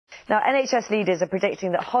Now, NHS leaders are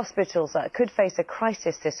predicting that hospitals could face a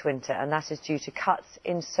crisis this winter, and that is due to cuts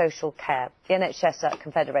in social care. The NHS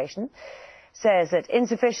Confederation says that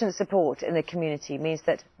insufficient support in the community means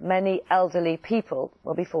that many elderly people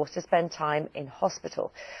will be forced to spend time in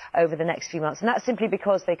hospital over the next few months, and that's simply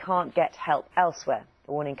because they can't get help elsewhere.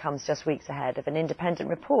 The warning comes just weeks ahead of an independent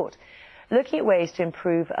report looking at ways to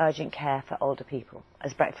improve urgent care for older people,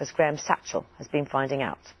 as Breakfast's Graham Satchell has been finding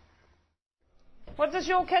out. What does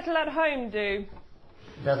your kettle at home do?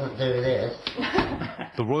 Doesn't do this.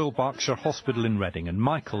 The Royal Berkshire Hospital in Reading, and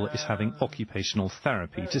Michael is having occupational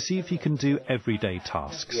therapy to see if he can do everyday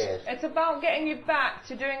tasks. Yes. It's about getting you back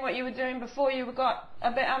to doing what you were doing before you got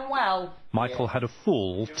a bit unwell. Michael had a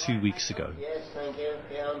fall 2 weeks ago. Yes, thank you.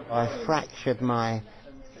 I fractured my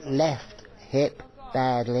left hip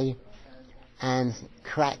badly and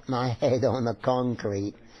cracked my head on the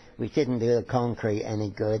concrete, which didn't do the concrete any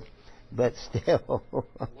good, but still.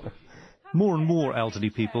 More and more elderly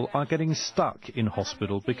people are getting stuck in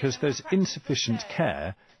hospital because there's insufficient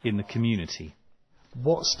care in the community.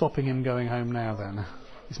 What's stopping him going home now, then?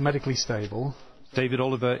 He's medically stable. David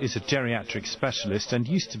Oliver is a geriatric specialist and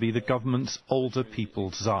used to be the government's older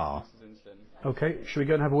people czar. OK, should we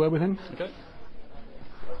go and have a word with him? Okay.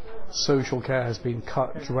 Social care has been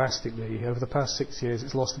cut drastically. Over the past 6 years,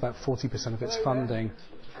 it's lost about 40% of its funding.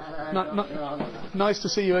 Nice to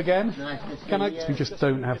see you again. We just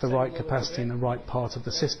don't have the right capacity in the right part of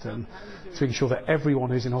the system to ensure that everyone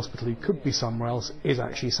who's in hospital who could be somewhere else is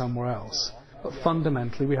actually somewhere else. But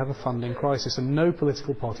fundamentally, we have a funding crisis, and no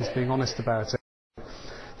political party is being honest about it.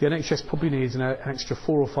 The NHS probably needs an extra £4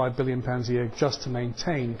 or £5 billion a year just to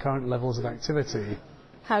maintain current levels of activity.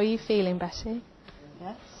 How are you feeling, Betty?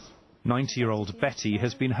 Yes. 90-year-old Betty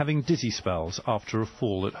has been having dizzy spells after a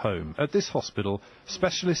fall at home. At this hospital,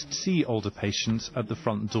 specialists see older patients at the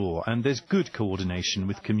front door, and there's good coordination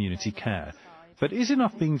with community care. But is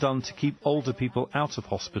enough being done to keep older people out of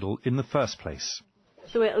hospital in the first place?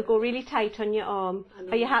 So it'll go really tight on your arm.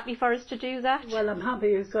 Are you happy for us to do that? Well, I'm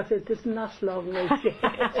happy because it doesn't last long.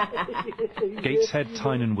 Gateshead,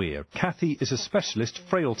 Tyne and Wear. Kathy is a specialist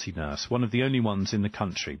frailty nurse, one of the only ones in the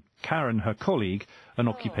country. Karen, her colleague, an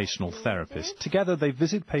occupational therapist. Together they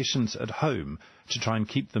visit patients at home to try and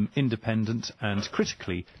keep them independent and,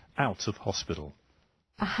 critically, out of hospital.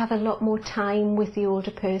 I have a lot more time with the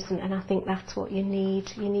older person, and I think that's what you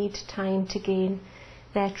need. You need time to gain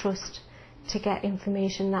their trust, to get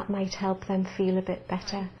information that might help them feel a bit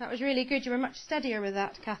better. That was really good. You were much steadier with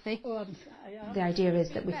that, Kathy. The idea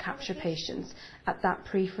is that we capture patients at that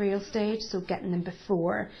pre-frail stage, so getting them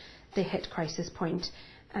before they hit crisis point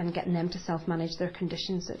and getting them to self-manage their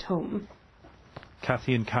conditions at home.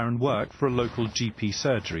 Kathy and Karen work for a local GP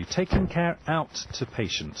surgery, taking care out to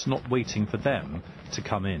patients, not waiting for them to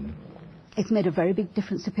come in. It's made a very big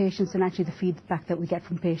difference to patients, and actually the feedback that we get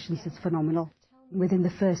from patients is phenomenal. Within the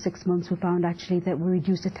first 6 months we found actually that we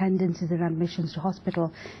reduced attendances and admissions to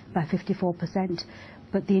hospital by 54%.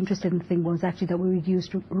 But the interesting thing was actually that we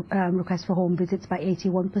reduced requests for home visits by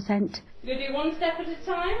 81%. You do one step at a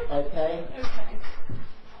time? Okay. Okay.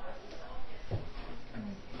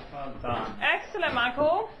 Well done. Excellent,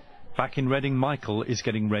 Michael. Back in Reading, Michael is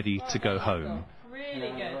getting ready to go home.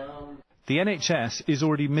 Really good. The NHS is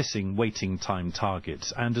already missing waiting time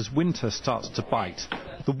targets, and as winter starts to bite,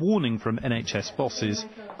 the warning from NHS bosses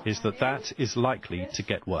is that that is likely to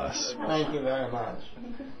get worse. Thank you very much.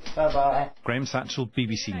 Bye-bye. Graham Satchell,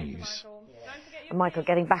 BBC News. And Michael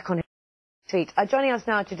getting back on his feet. Joining us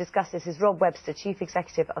now to discuss this is Rob Webster, Chief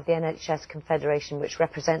Executive of the NHS Confederation, which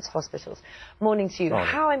represents hospitals. Morning to you. Morning.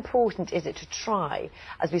 How important is it to try,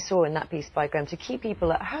 as we saw in that piece by Graham, to keep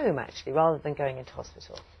people at home, actually, rather than going into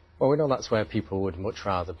hospital? Well, we know that's where people would much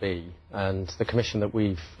rather be, and the commission that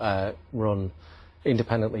we've run,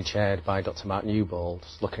 independently chaired by Dr. Mark Newbold,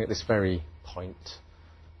 is looking at this very point.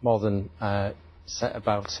 More than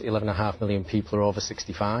about 11.5 million people are over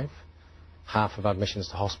 65. Half of admissions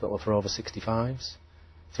to hospital are for over 65s.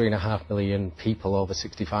 3.5 million people over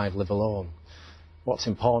 65 live alone. What's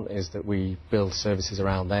important is that we build services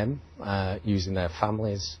around them, using their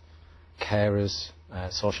families, carers,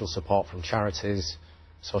 social support from charities,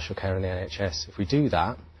 social care in the NHS. If we do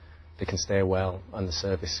that, they can stay well and the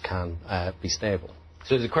service can be stable.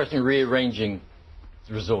 So it's a question of rearranging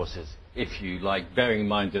the resources, if you like, bearing in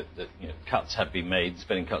mind that cuts have been made,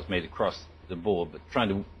 spending cuts made across the board, but trying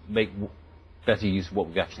to make better use of what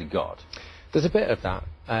we've actually got. There's a bit of that,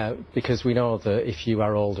 because we know that if you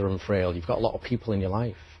are older and frail, you've got a lot of people in your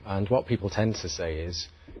life. And what people tend to say is,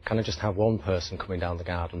 can I just have one person coming down the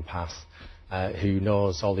garden path who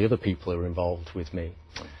knows all the other people who are involved with me?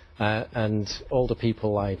 And older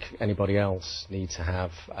people, like anybody else, need to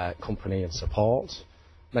have company and support.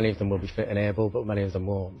 Many of them will be fit and able, but many of them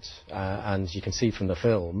won't. And you can see from the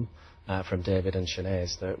film, from David and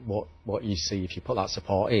Sinead's, that what you see if you put that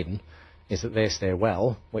support in is that they stay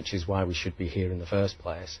well, which is why we should be here in the first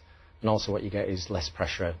place. And also what you get is less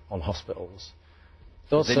pressure on hospitals.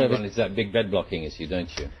 Then you run into that big bed blocking issue, don't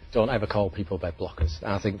you? Don't ever call people bed blockers.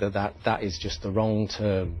 I think that is just the wrong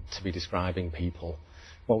term to be describing people.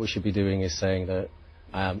 What we should be doing is saying that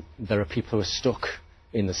there are people who are stuck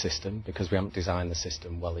in the system because we haven't designed the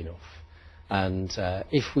system well enough. And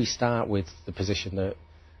if we start with the position that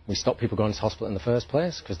we stop people going to hospital in the first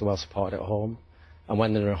place because they're well supported at home, and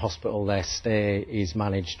when they're in a hospital their stay is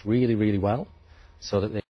managed really, really well so that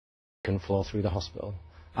they can flow through the hospital,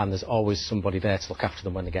 and there's always somebody there to look after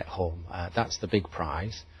them when they get home. That's the big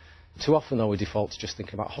prize. Too often, though, we default to just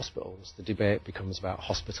thinking about hospitals. The debate becomes about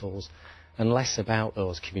hospitals and less about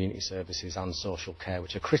those community services and social care,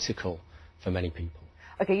 which are critical for many people.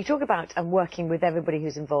 OK, you talk about working with everybody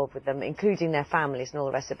who's involved with them, including their families and all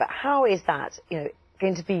the rest of it. But how is that,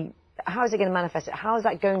 going to be... How is it going to manifest it? How is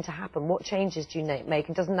that going to happen? What changes do you make?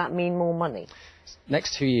 And doesn't that mean more money?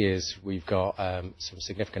 Next 2 years, we've got some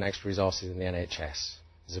significant extra resources in the NHS.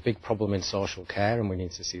 There's a big problem in social care, and we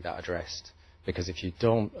need to see that addressed. Because if you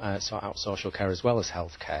don't sort out social care as well as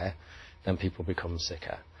health care, then people become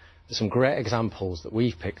sicker. There's some great examples that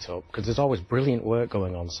we've picked up, because there's always brilliant work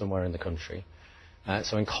going on somewhere in the country.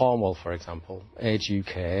 So in Cornwall, for example, Age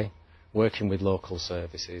UK, working with local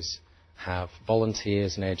services, have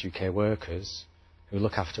volunteers and Age UK workers who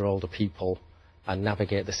look after older people and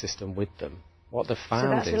navigate the system with them. What they've found So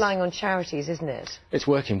that's relying on charities, isn't it? It's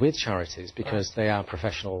working with charities because they are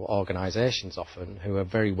professional organisations often who are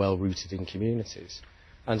very well rooted in communities.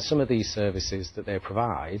 And some of these services that they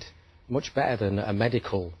provide, much better than a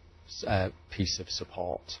medical piece of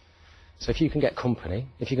support. So if you can get company,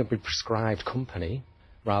 if you can be prescribed company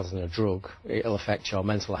rather than a drug, it'll affect your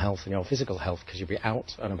mental health and your physical health because you'll be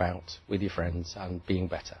out and about with your friends and being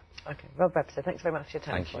better. OK, Rob Webster, thanks very much for your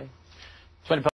time. Thank you.